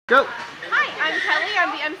Go. Hi, I'm Kelly.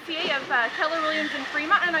 I'm the MCA of Keller Williams in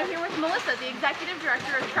Fremont, and I'm here with Melissa, the Executive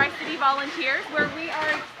Director of Tri-City Volunteers, where we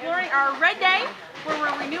are exploring our Red Day, where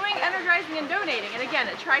we're renewing, energizing, and donating. And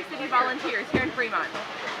again, at Tri-City Volunteers here in Fremont.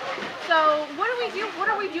 So what do we do?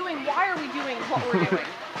 What are we doing? Why are we doing what we're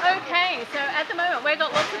doing? Okay, so at the moment we've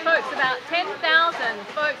got lots of folks, about 10,000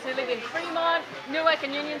 folks who live in Fremont, Newark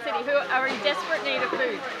and Union City who are in desperate need of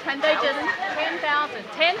food. 10,000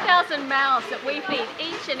 mouths that we feed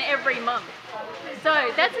each and every month.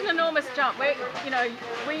 So that's an enormous jump. We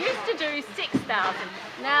used to do 6,000,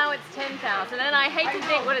 now it's 10,000, and I hate to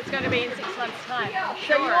think what it's going to be in 6 months' time.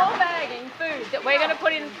 Sure. So you're bagging food that we're going to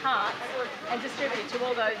put in carts and distribute to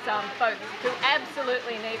all those folks who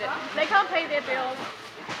absolutely need it. They can't pay their bills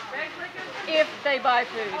if they buy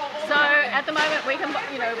food. So at the moment we can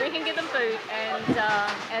give them food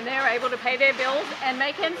and they're able to pay their bills and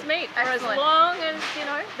make ends meet for as long as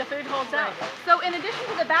the food holds out. So in addition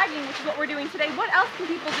to the bagging, which is what we're doing today, what else can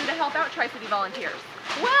people do to help out Tri-City Volunteers?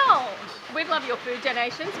 Well, we'd love your food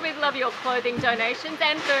donations, we'd love your clothing donations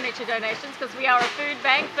and furniture donations, because we are a food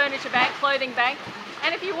bank, furniture bank, clothing bank.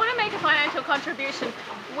 And if you want to make a financial contribution,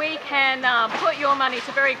 we can put your money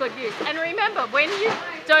to very good use. And remember, when you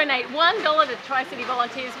donate $1 to Tri-City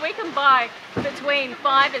Volunteers, we can buy between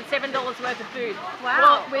 $5 and $7 worth of food.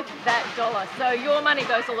 Wow. With that dollar. So your money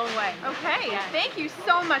goes a long way. Okay, yeah. Thank you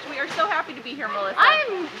so much. We are so happy to be here, Melissa.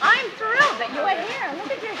 I'm thrilled that you are here.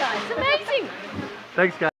 Look at you guys. It's amazing.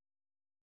 Thanks, guys.